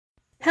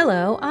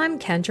Hello, I'm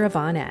Kendra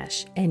Von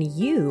Esch, and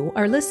you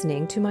are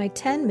listening to my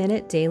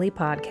 10-minute daily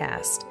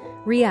podcast,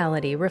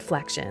 Reality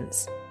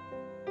Reflections.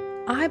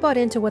 I bought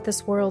into what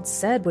this world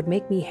said would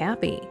make me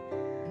happy.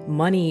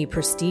 Money,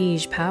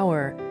 prestige,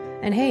 power.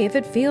 And hey, if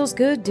it feels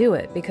good, do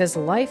it, because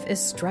life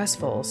is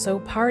stressful, so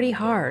party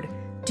hard.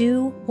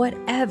 Do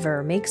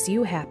whatever makes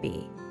you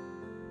happy.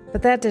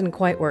 But that didn't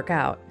quite work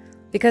out,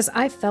 because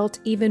I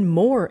felt even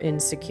more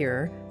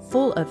insecure,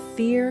 full of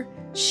fear,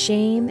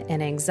 shame,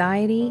 and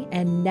anxiety,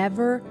 and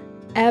never,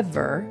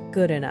 ever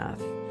good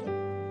enough.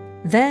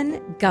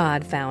 Then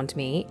God found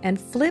me and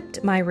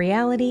flipped my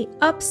reality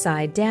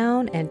upside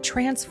down and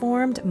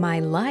transformed my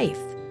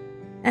life.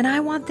 And I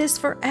want this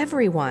for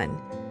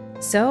everyone.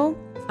 So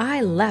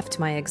I left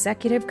my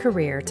executive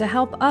career to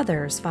help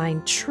others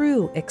find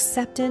true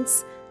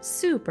acceptance,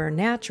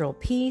 supernatural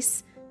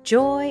peace,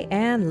 joy,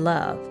 and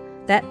love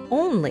that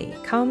only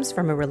comes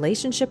from a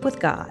relationship with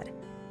God.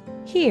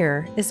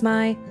 Here is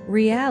my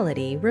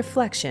reality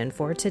reflection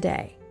for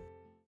today.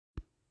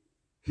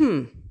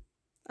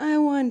 I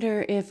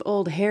wonder if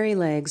old Hairy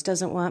Legs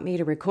doesn't want me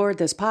to record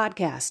this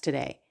podcast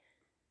today.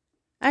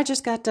 I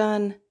just got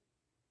done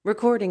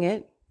recording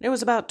it. It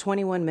was about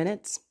 21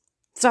 minutes.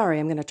 Sorry,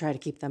 I'm going to try to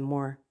keep them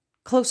more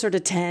closer to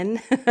 10,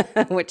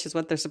 which is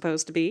what they're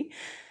supposed to be.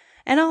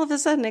 And all of a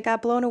sudden, it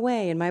got blown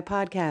away in my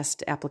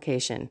podcast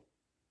application.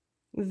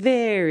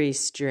 Very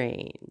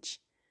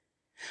strange.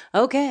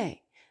 Okay.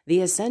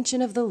 The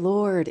ascension of the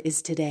Lord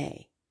is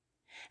today.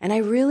 And I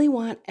really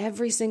want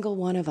every single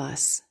one of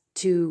us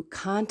to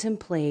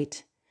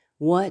contemplate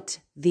what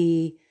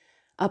the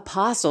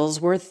apostles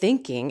were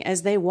thinking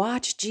as they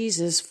watched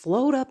Jesus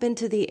float up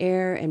into the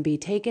air and be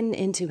taken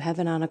into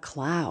heaven on a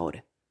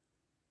cloud.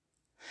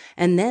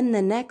 And then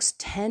the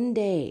next 10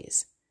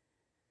 days,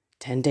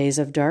 10 days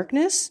of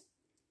darkness,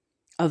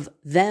 of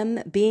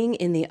them being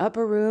in the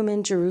upper room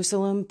in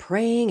Jerusalem,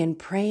 praying and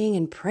praying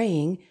and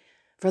praying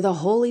for the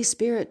Holy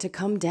Spirit to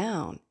come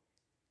down.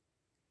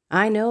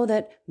 I know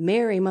that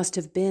Mary must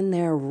have been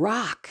their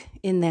rock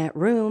in that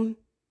room.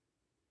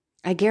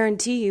 I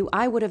guarantee you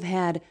I would have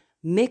had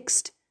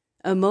mixed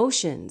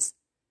emotions.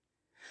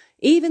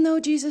 Even though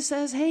Jesus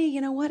says, hey,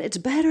 you know what? It's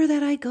better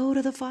that I go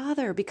to the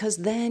Father, because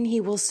then he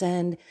will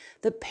send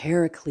the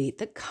Paraclete,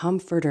 the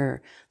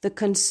Comforter, the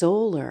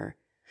Consoler,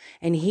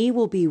 and he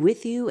will be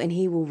with you and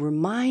he will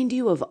remind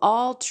you of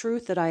all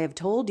truth that I have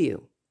told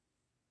you.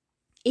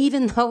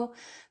 Even though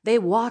they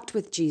walked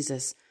with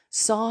Jesus,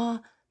 saw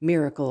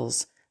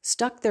miracles,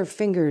 stuck their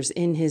fingers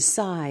in his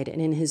side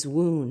and in his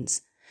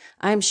wounds,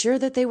 I'm sure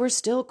that they were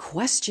still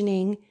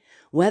questioning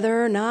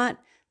whether or not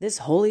this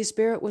Holy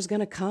Spirit was going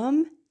to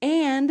come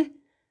and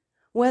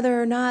whether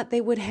or not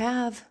they would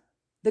have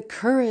the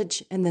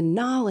courage and the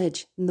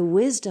knowledge and the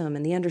wisdom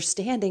and the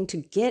understanding to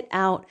get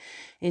out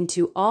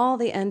into all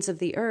the ends of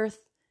the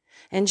earth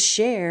and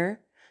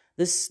share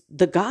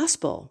the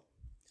gospel.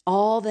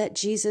 All that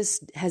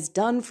Jesus has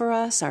done for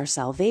us, our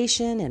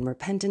salvation and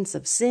repentance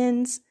of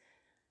sins.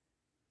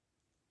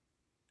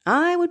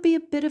 I would be a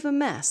bit of a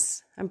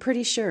mess, I'm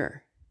pretty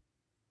sure.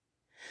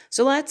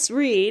 So let's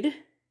read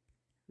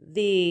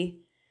the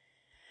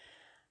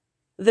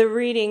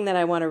reading that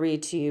I want to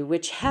read to you,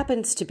 which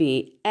happens to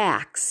be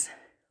Acts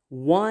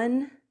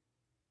 1,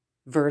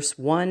 verse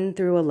 1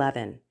 through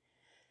 11.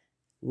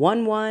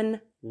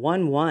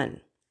 1:1:1:1.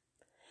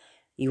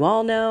 You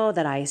all know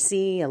that I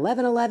see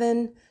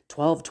 11:11,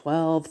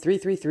 12:12,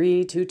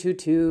 3:3:3,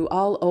 2:2:2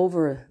 all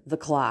over the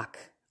clock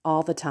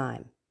all the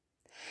time.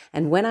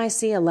 And when I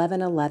see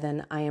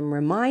 11:11, I am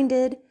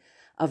reminded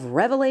of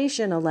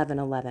Revelation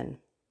 11:11,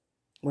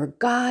 where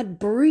God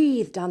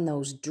breathed on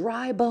those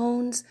dry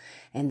bones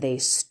and they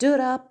stood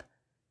up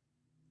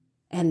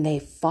and they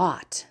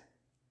fought.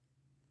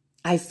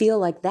 I feel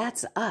like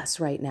that's us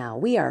right now.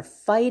 We are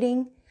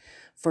fighting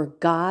for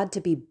God to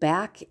be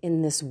back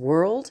in this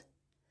world.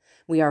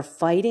 We are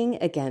fighting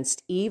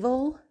against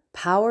evil,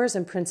 powers,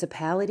 and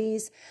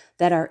principalities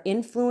that are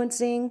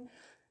influencing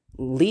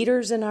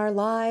leaders in our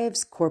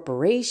lives,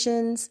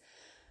 corporations,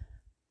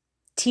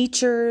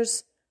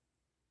 teachers,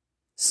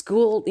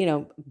 school,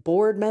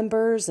 board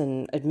members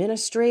and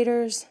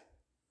administrators,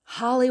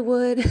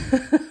 Hollywood,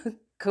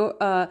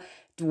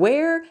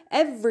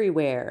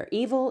 everywhere.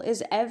 Evil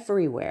is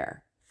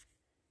everywhere.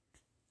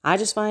 I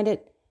just find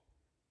it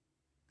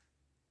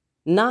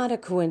not a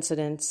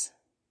coincidence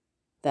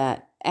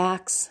that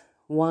Acts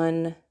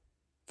 1,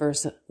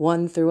 verse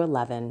 1 through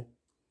 11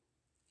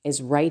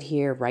 is right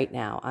here, right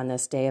now, on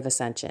this day of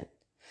ascension.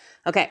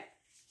 Okay.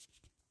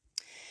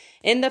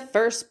 In the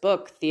first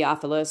book,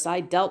 Theophilus,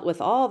 I dealt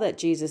with all that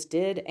Jesus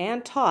did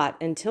and taught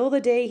until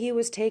the day he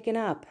was taken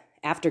up,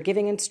 after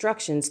giving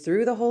instructions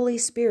through the Holy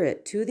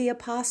Spirit to the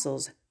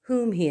apostles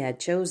whom he had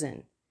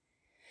chosen.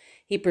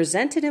 He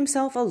presented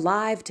himself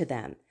alive to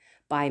them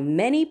by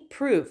many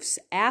proofs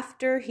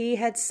after he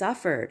had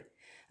suffered,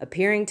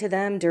 appearing to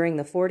them during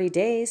the 40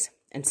 days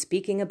and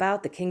speaking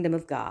about the kingdom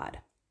of God.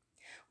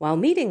 While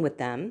meeting with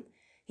them,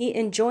 he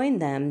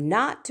enjoined them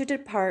not to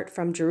depart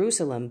from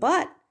Jerusalem,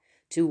 but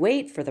to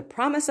wait for the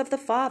promise of the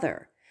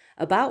Father,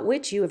 about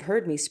which you have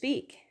heard me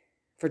speak.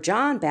 For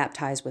John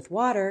baptized with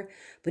water,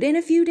 but in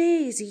a few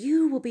days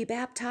you will be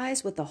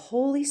baptized with the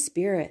Holy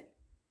Spirit."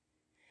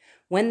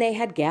 When they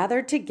had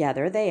gathered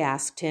together, they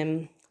asked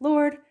him,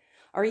 "Lord,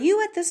 are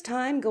you at this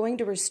time going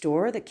to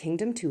restore the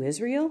kingdom to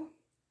Israel?"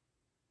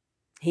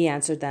 He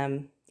answered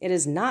them, "It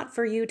is not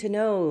for you to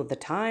know the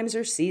times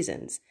or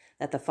seasons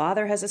that the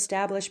Father has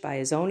established by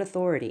his own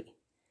authority.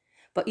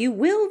 But you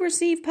will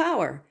receive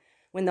power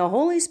when the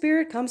Holy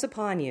Spirit comes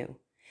upon you,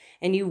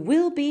 and you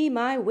will be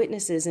my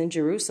witnesses in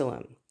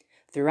Jerusalem,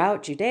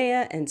 throughout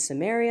Judea and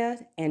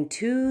Samaria, and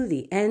to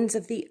the ends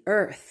of the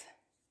earth."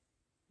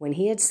 When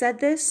he had said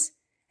this,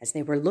 as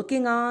they were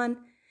looking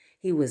on,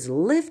 he was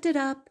lifted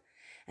up,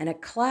 and a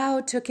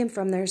cloud took him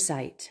from their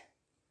sight.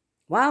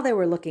 While they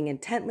were looking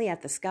intently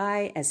at the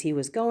sky as he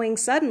was going,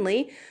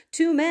 suddenly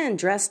 2 men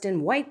dressed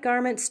in white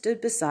garments stood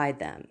beside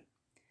them.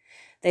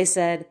 They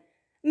said,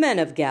 "Men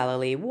of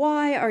Galilee,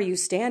 why are you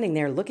standing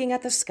there looking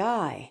at the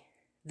sky?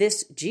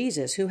 This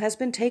Jesus who has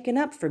been taken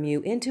up from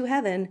you into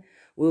heaven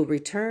will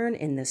return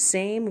in the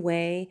same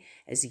way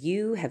as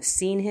you have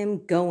seen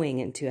him going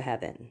into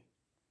heaven."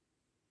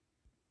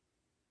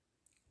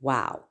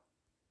 Wow.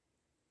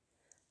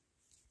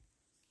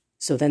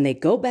 So then they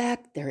go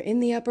back, they're in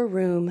the upper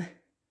room,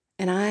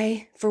 and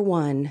I, for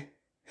one,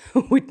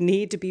 would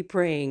need to be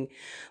praying,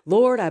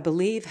 "Lord, I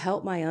believe,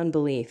 help my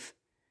unbelief.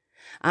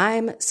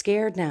 I'm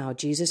scared now,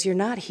 Jesus. You're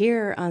not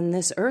here on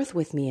this earth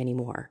with me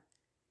anymore."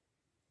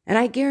 And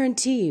I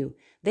guarantee you,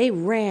 they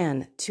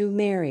ran to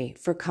Mary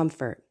for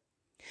comfort.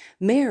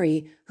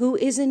 Mary, who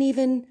isn't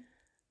even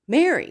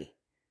Mary.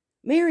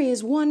 Mary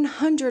is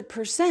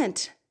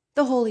 100%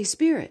 the Holy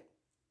Spirit.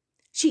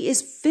 She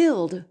is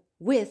filled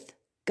with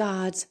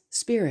God's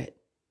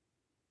Spirit.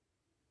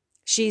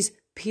 She's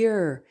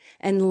pure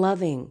and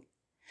loving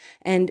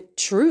and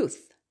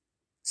truth.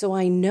 So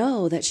I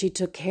know that she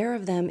took care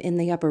of them in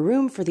the upper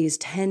room for these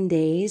 10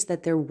 days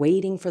that they're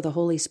waiting for the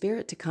Holy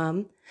Spirit to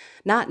come,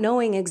 not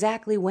knowing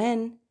exactly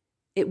when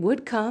it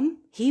would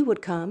come, he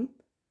would come.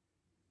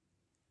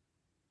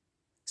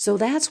 So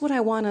that's what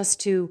I want us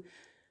to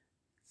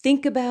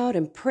think about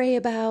and pray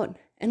about,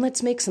 and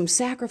let's make some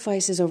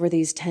sacrifices over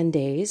these 10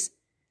 days.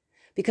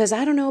 Because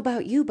I don't know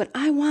about you, but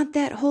I want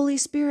that Holy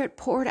Spirit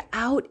poured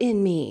out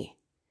in me.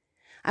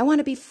 I want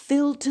to be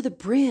filled to the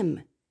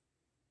brim.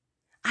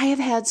 I have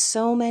had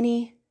so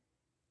many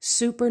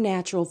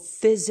supernatural,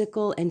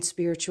 physical, and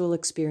spiritual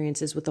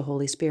experiences with the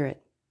Holy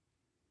Spirit.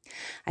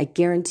 I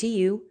guarantee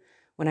you,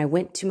 when I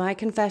went to my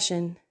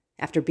confession,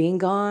 after being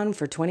gone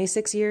for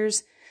 26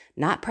 years,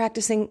 not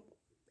practicing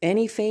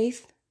any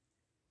faith,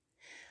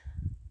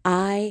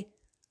 I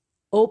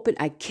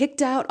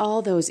kicked out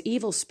all those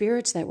evil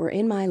spirits that were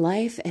in my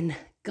life, and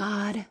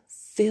God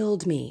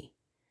filled me.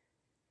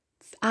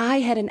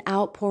 I had an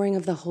outpouring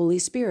of the Holy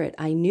Spirit.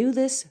 I knew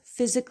this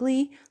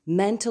physically,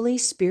 mentally,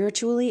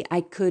 spiritually.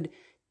 I could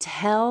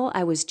tell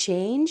I was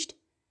changed.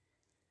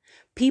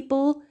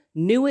 People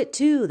knew it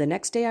too. The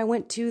next day I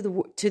went to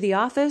the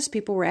office,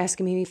 people were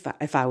asking me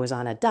if I was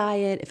on a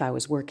diet, if I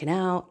was working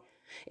out.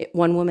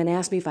 One woman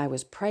asked me if I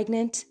was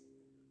pregnant,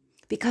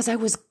 because I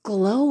was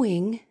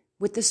glowing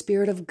with the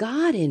Spirit of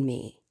God in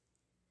me.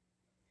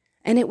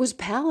 And it was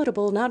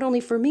palatable not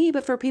only for me,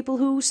 but for people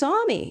who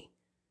saw me.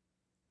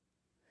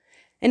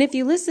 And if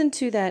you listen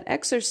to that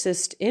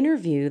exorcist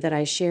interview that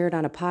I shared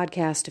on a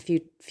podcast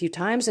a few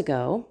times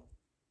ago,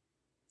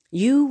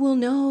 you will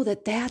know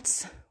that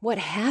that's what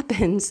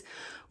happens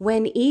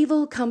when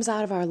evil comes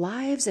out of our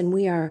lives and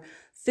we are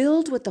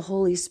filled with the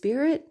Holy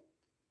Spirit.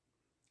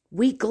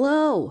 We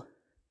glow.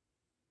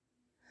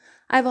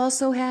 I've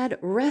also had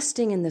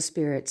resting in the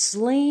Spirit,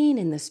 slain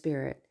in the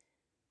Spirit.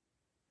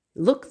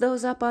 Look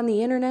those up on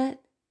the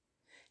internet.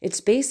 It's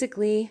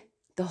basically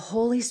the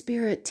Holy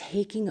Spirit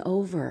taking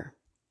over.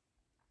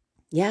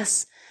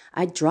 Yes,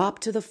 I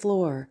dropped to the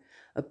floor.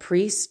 A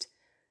priest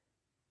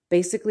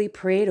basically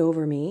prayed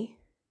over me.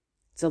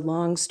 It's a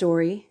long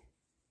story.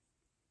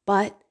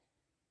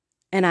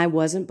 And I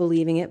wasn't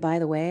believing it, by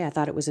the way. I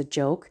thought it was a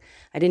joke.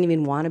 I didn't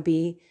even want to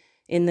be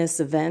in this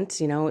event.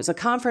 It was a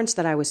conference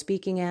that I was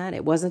speaking at.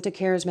 It wasn't a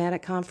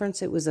charismatic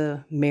conference. It was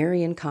a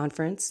Marian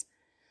conference.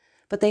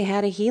 But they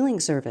had a healing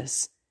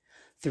service.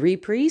 3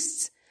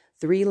 priests,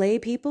 3 lay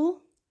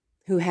people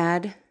who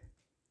had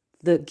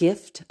the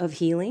gift of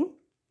healing.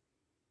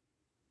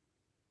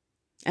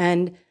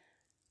 And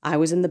I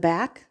was in the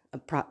back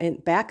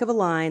of a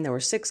line. There were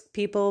 6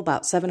 people,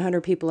 about 700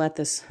 people at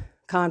this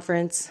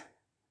conference.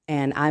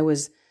 And I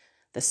was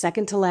the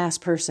second to last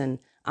person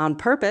on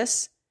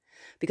purpose,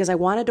 because I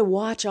wanted to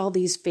watch all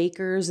these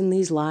fakers and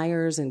these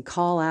liars and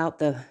call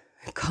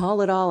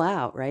it all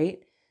out,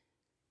 right?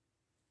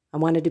 I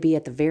wanted to be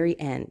at the very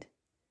end.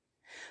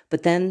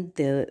 But then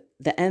the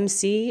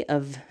MC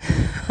of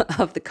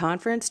the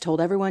conference told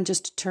everyone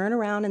just to turn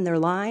around in their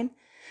line,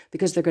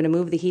 because they're going to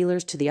move the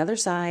healers to the other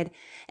side.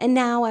 And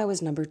now I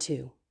was number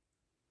 2.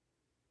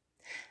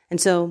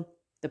 And so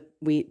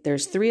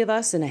there's 3 of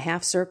us in a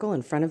half circle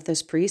in front of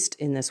this priest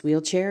in this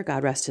wheelchair.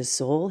 God rest his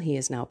soul. He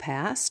is now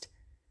passed.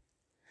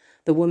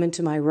 The woman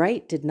to my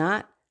right did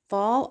not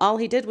fall. All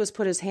he did was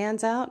put his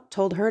hands out,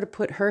 told her to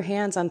put her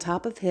hands on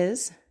top of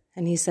his,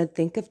 and he said,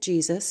 think of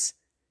Jesus.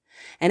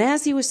 And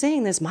as he was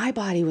saying this, my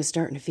body was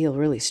starting to feel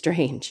really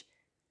strange.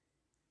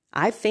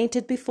 I've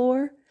fainted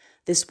before.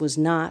 This was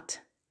not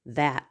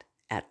that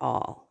at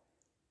all.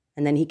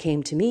 And then he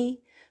came to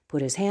me,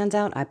 put his hands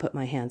out. I put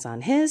my hands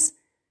on his.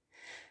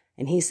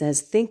 And he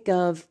says, think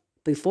of,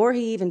 before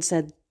he even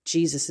said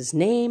Jesus'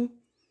 name,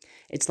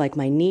 it's like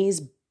my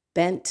knees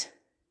bent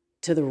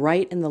to the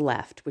right and the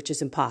left, which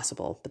is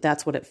impossible, but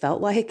that's what it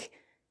felt like.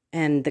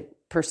 And the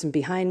person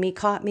behind me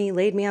caught me,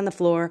 laid me on the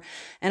floor,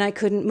 and I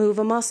couldn't move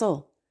a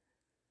muscle.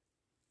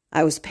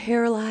 I was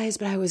paralyzed,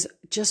 but I was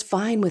just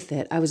fine with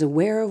it. I was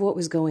aware of what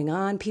was going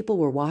on. People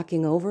were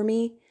walking over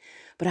me,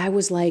 but I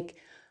was like,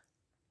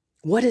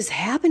 what is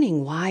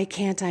happening? Why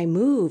can't I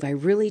move? I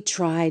really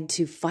tried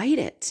to fight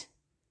it.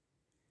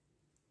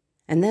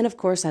 And then, of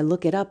course, I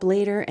look it up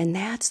later, and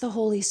that's the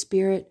Holy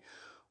Spirit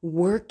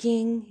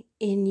working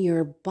in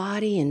your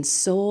body and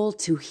soul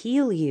to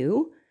heal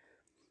you.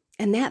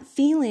 And that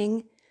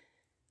feeling,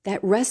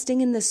 that resting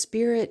in the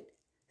Spirit,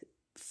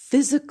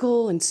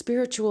 physical and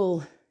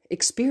spiritual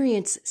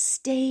experience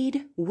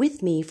stayed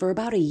with me for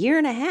about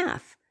 1.5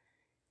 years.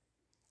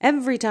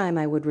 Every time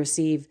I would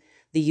receive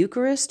the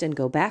Eucharist and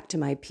go back to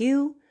my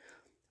pew,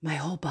 my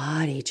whole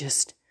body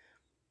just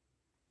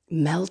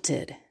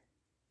melted.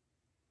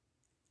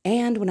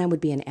 And when I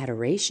would be in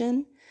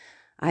adoration,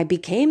 I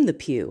became the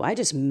pew. I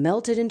just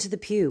melted into the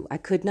pew. I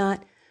could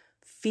not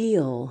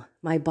feel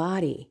my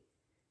body.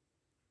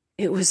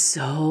 It was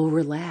so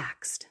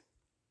relaxed.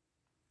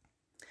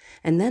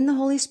 And then the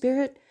Holy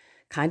Spirit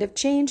kind of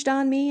changed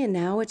on me, and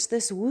now it's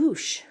this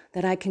whoosh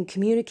that I can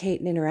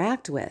communicate and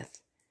interact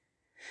with.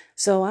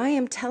 So I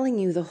am telling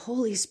you, the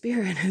Holy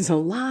Spirit is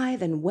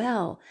alive and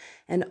well,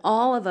 and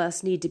all of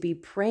us need to be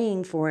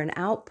praying for an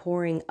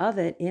outpouring of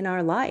it in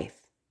our life.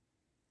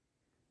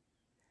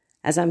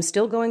 As I'm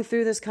still going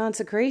through this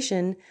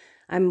consecration,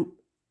 I'm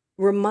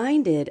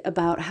reminded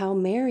about how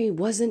Mary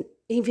wasn't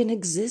even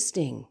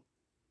existing.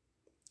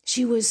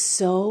 She was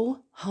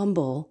so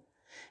humble,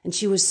 and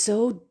she was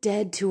so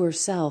dead to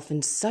herself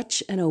and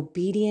such an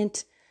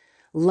obedient,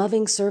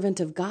 loving servant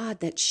of God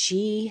that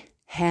she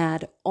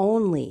had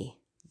only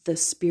the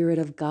Spirit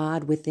of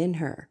God within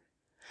her.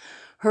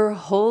 Her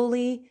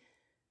holy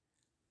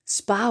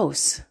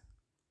spouse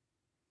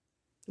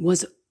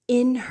was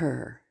in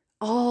her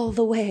all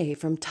the way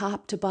from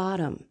top to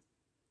bottom.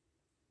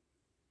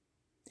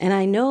 And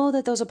I know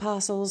that those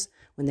apostles,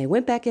 when they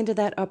went back into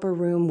that upper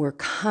room, were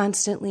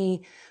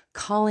constantly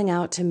calling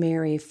out to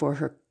Mary for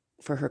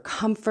her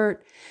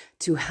comfort,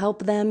 to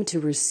help them to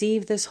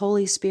receive this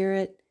Holy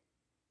Spirit.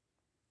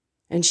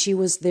 And she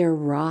was their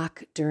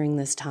rock during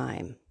this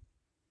time.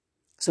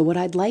 So what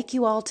I'd like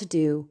you all to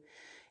do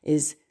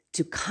is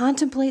to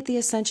contemplate the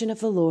ascension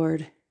of the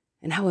Lord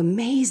and how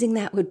amazing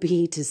that would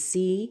be to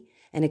see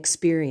and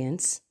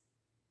experience.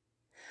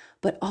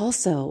 But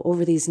also,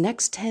 over these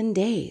next 10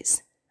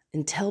 days,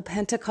 until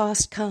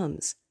Pentecost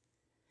comes,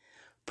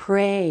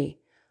 pray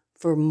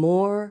for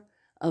more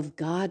of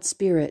God's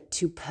Spirit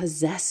to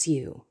possess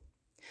you,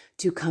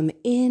 to come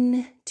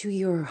in to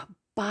your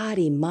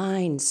body,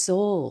 mind,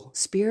 soul,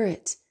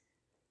 spirit,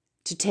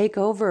 to take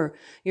over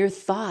your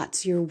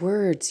thoughts, your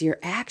words, your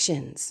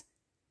actions,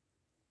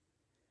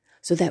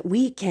 so that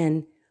we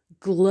can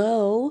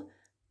glow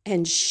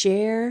and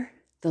share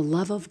the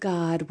love of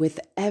God with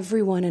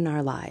everyone in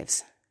our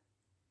lives.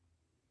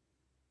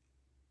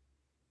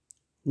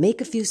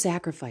 Make a few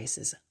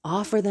sacrifices,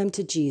 offer them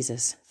to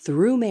Jesus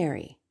through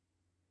Mary,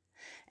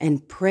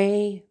 and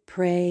pray,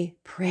 pray,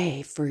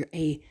 pray for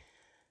a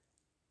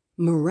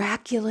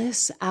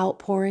miraculous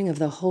outpouring of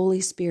the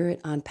Holy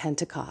Spirit on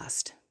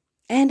Pentecost.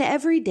 And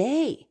every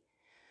day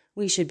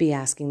we should be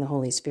asking the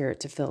Holy Spirit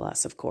to fill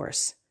us, of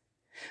course.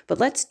 But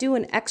let's do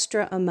an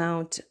extra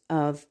amount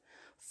of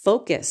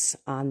focus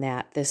on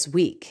that this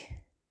week.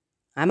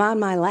 I'm on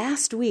my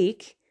last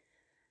week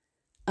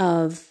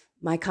of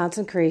my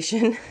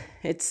consecration.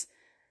 It's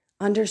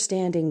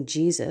understanding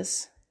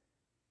Jesus,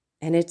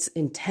 and it's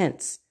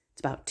intense. It's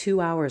about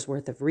 2 hours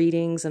worth of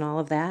readings and all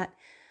of that.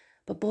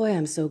 But boy,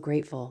 I'm so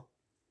grateful.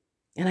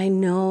 And I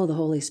know the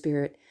Holy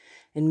Spirit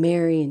and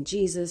Mary and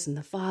Jesus and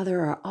the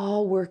Father are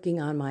all working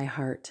on my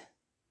heart,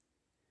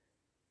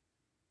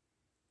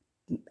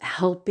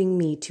 helping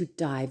me to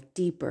dive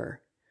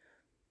deeper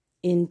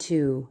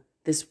into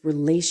this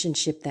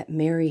relationship that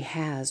Mary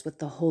has with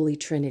the Holy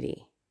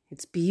Trinity.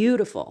 It's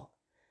beautiful.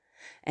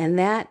 And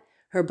that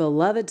her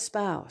beloved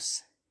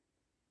spouse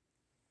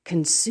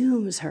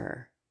consumes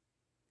her.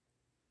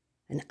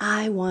 And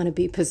I want to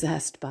be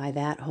possessed by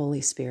that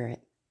Holy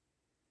Spirit.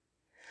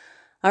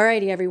 All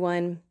righty,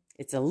 everyone.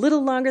 It's a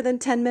little longer than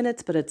 10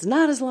 minutes, but it's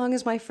not as long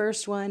as my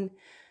first one.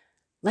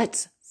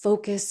 Let's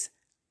focus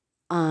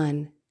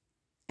on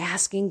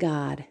asking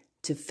God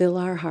to fill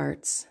our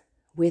hearts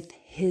with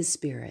His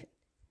Spirit.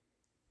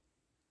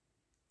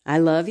 I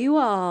love you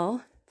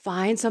all.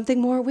 Find something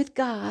more with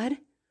God.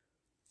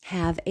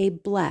 Have a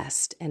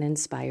blessed and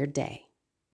inspired day.